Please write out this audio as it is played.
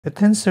A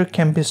tensor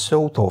can be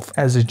thought of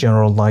as a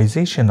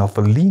generalization of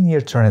a linear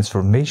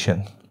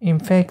transformation. In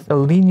fact, a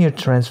linear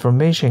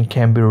transformation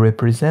can be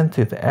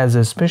represented as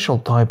a special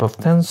type of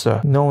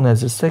tensor known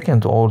as a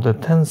second-order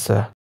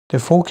tensor. The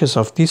focus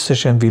of this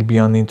session will be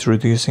on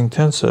introducing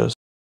tensors.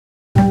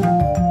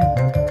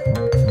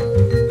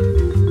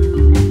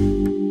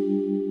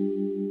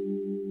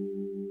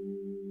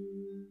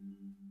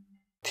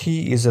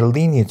 T is a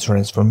linear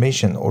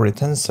transformation or a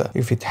tensor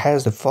if it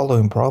has the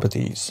following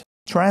properties.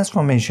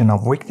 Transformation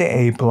of vector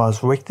A plus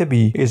vector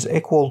B is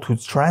equal to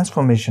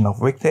transformation of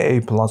vector A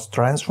plus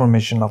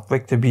transformation of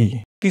vector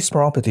B. This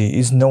property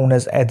is known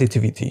as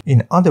additivity.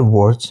 In other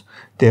words,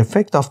 the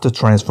effect of the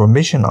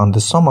transformation on the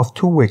sum of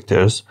two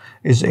vectors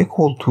is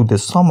equal to the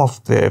sum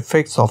of the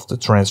effects of the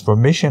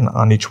transformation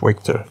on each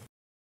vector.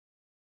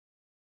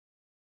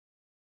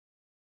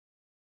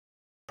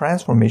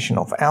 Transformation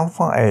of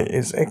alpha A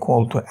is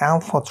equal to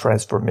alpha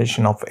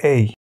transformation of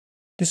A.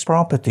 This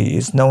property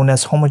is known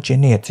as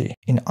homogeneity.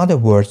 In other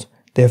words,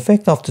 the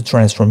effect of the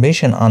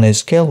transformation on a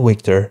scale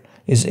vector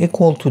is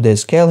equal to the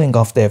scaling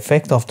of the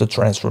effect of the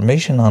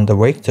transformation on the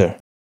vector.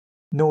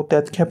 Note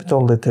that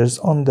capital letters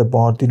on the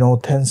bar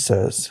denote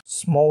tensors,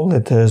 small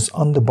letters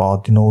on the bar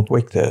denote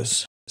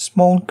vectors,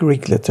 small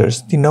Greek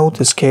letters denote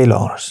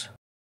scalars.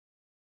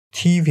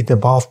 T with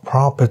above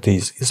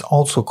properties is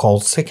also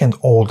called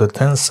second-order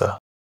tensor.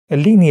 A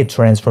linear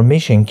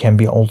transformation can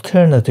be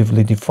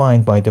alternatively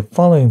defined by the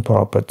following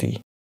property.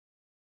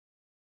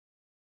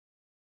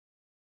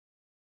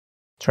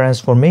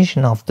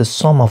 Transformation of the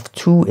sum of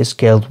two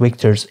scaled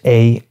vectors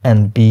A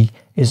and B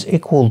is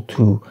equal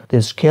to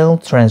the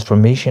scaled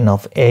transformation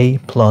of A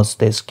plus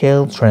the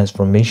scaled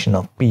transformation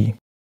of B.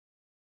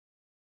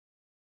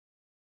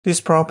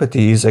 This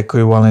property is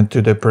equivalent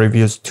to the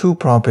previous two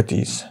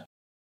properties.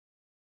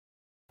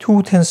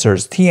 Two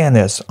tensors T and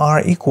S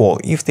are equal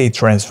if they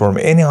transform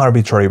any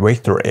arbitrary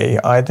vector A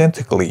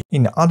identically.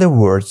 In other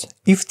words,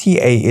 if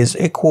TA is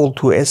equal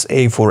to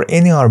SA for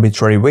any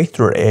arbitrary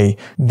vector A,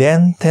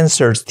 then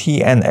tensors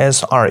T and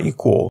S are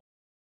equal.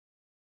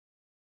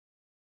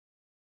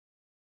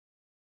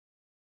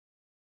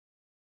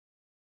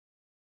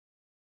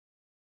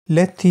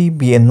 Let T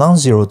be a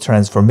non-zero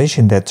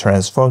transformation that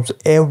transforms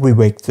every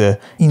vector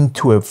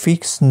into a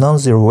fixed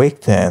non-zero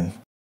vector N.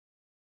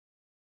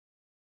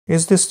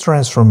 Is this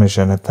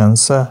transformation a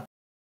tensor?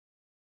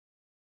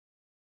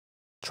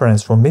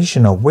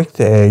 Transformation of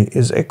vector A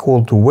is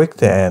equal to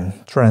vector N.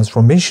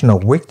 Transformation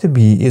of vector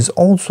B is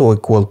also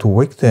equal to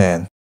vector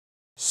N.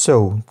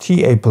 So,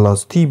 TA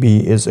plus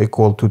TB is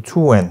equal to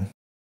 2N.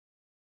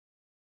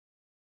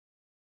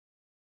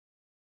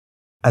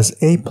 As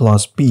A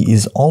plus B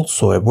is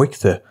also a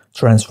vector,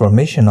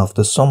 transformation of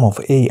the sum of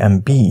A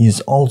and B is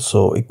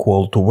also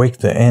equal to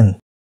vector N.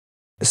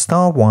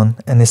 Star 1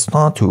 and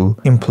star 2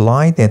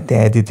 imply that the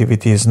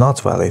additivity is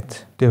not valid.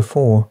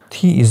 Therefore,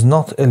 T is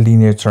not a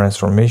linear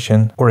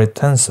transformation or a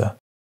tensor.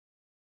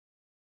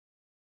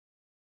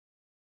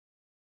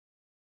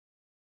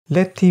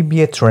 Let T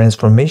be a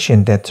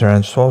transformation that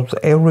transforms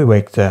every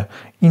vector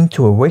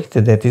into a vector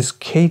that is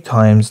k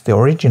times the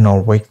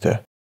original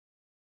vector.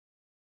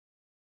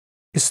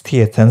 Is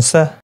T a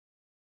tensor?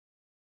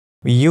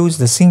 We use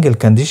the single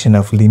condition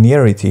of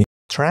linearity.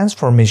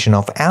 Transformation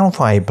of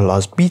alpha A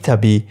plus beta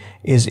B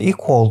is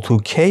equal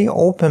to k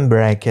open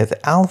bracket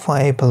alpha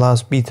A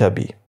plus beta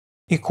B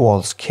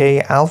equals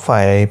k alpha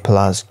A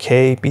plus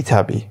k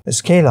beta B. The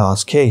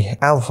scalars k,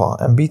 alpha,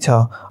 and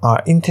beta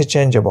are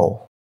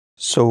interchangeable,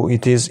 so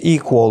it is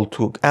equal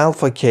to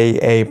alpha k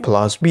A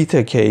plus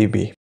beta k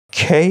B.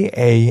 Ka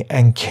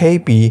and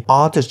kb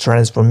are the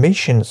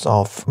transformations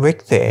of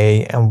vector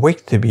A and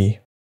vector B.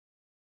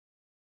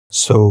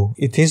 So,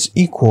 it is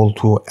equal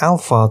to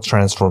alpha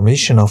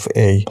transformation of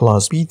A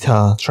plus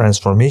beta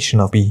transformation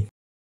of B.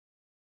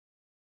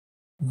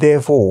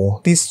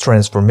 Therefore, this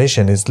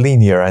transformation is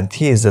linear and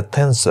T is a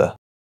tensor.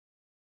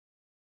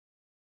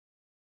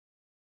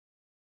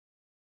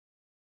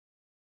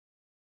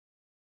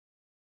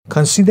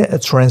 Consider a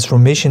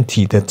transformation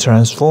T that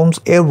transforms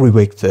every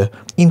vector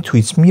into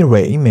its mirror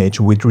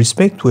image with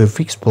respect to a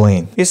fixed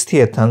plane. Is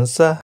T a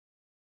tensor?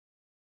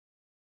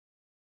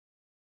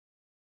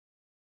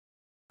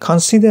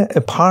 Consider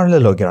a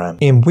parallelogram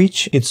in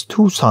which its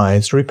two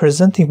sides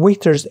representing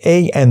vectors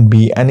A and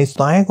B and its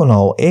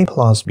diagonal A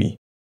plus B.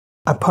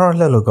 A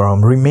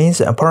parallelogram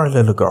remains a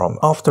parallelogram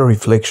after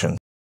reflection.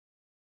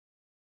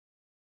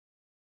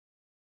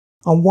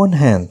 On one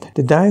hand,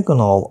 the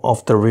diagonal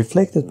of the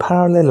reflected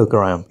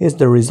parallelogram is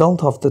the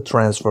result of the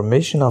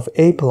transformation of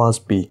A plus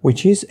B,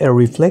 which is a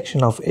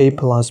reflection of A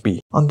plus B.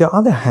 On the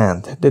other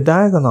hand, the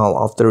diagonal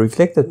of the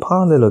reflected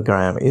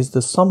parallelogram is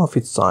the sum of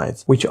its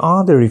sides, which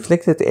are the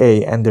reflected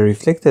A and the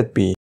reflected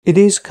B. It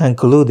is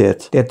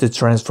concluded that the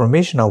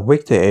transformation of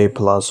vector A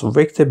plus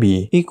vector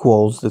B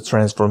equals the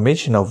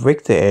transformation of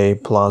vector A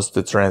plus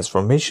the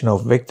transformation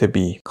of vector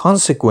B.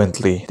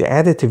 Consequently, the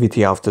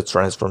additivity of the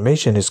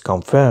transformation is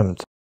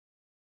confirmed.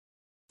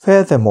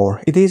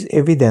 Furthermore, it is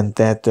evident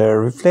that the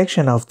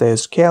reflection of the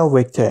scale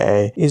vector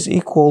A is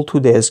equal to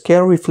the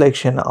scale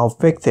reflection of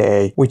vector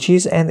A, which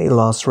is an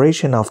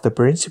illustration of the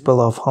principle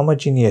of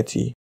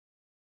homogeneity.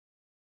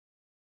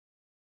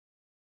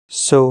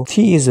 So,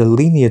 T is a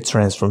linear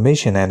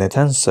transformation and a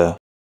tensor.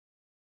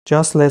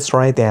 Just let's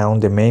write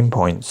down the main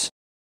points.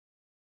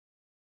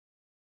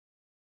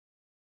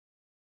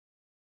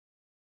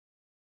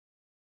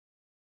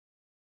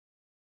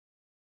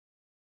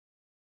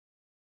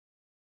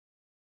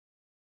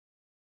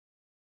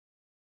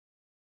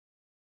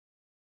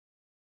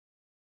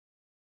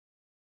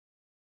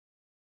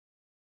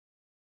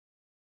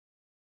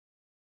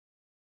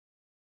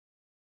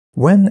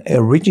 When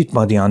a rigid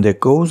body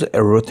undergoes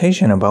a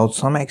rotation about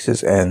some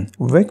axis n,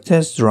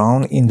 vectors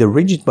drawn in the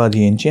rigid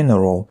body in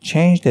general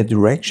change the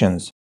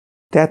directions.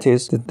 That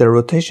is, the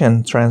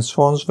rotation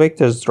transforms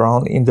vectors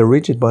drawn in the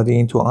rigid body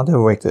into other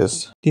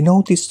vectors.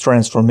 Denote this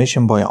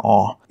transformation by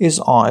R. Is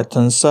R a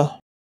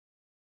tensor?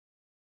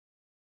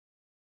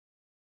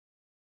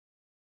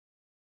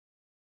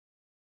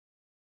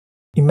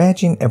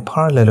 Imagine a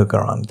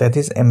parallelogram that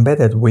is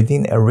embedded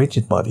within a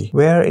rigid body,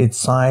 where its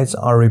sides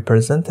are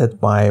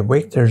represented by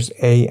vectors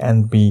A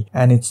and B,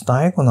 and its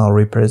diagonal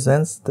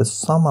represents the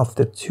sum of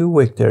the two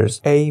vectors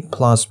A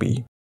plus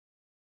B.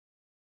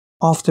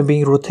 After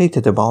being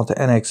rotated about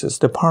an axis,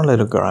 the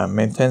parallelogram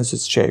maintains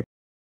its shape.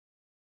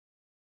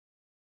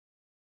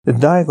 The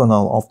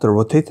diagonal of the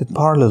rotated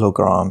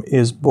parallelogram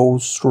is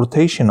both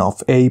rotation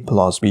of A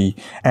plus B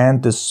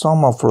and the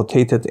sum of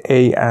rotated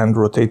A and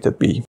rotated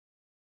B.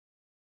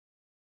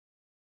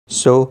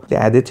 So, the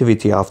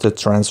additivity of the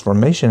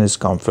transformation is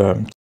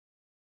confirmed.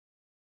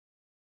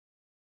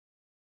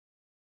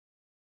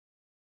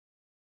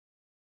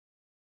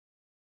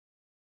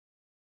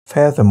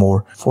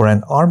 Furthermore, for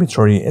an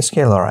arbitrary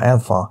scalar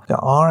alpha, the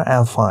R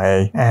alpha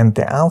A and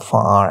the alpha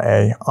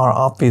RA are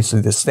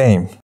obviously the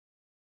same.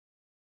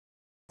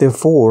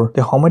 Therefore,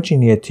 the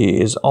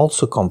homogeneity is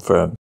also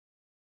confirmed.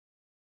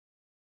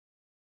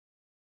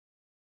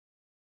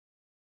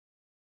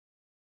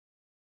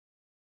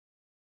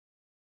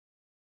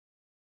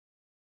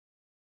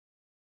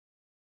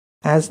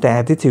 As the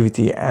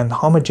additivity and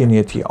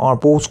homogeneity are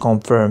both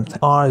confirmed,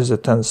 R is a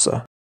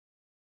tensor.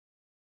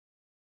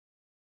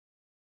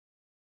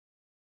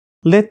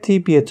 Let T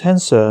be a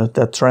tensor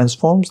that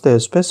transforms the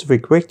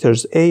specific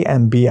vectors A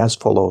and B as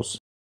follows.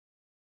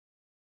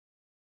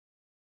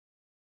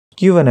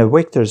 Given a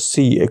vector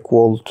C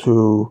equal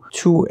to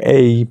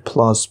 2A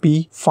plus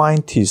B,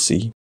 find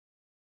Tc.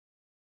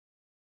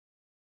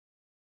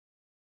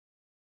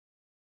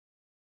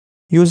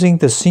 Using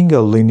the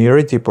single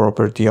linearity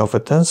property of a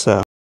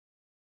tensor,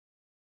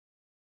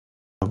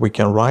 we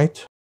can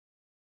write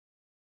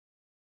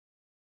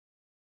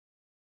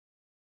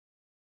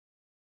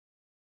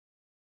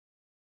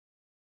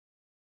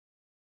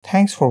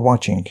Thanks for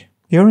watching.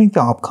 During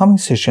the upcoming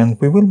session,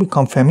 we will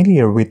become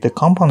familiar with the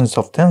components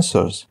of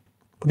tensors.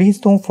 Please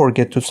don't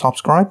forget to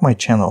subscribe my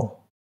channel.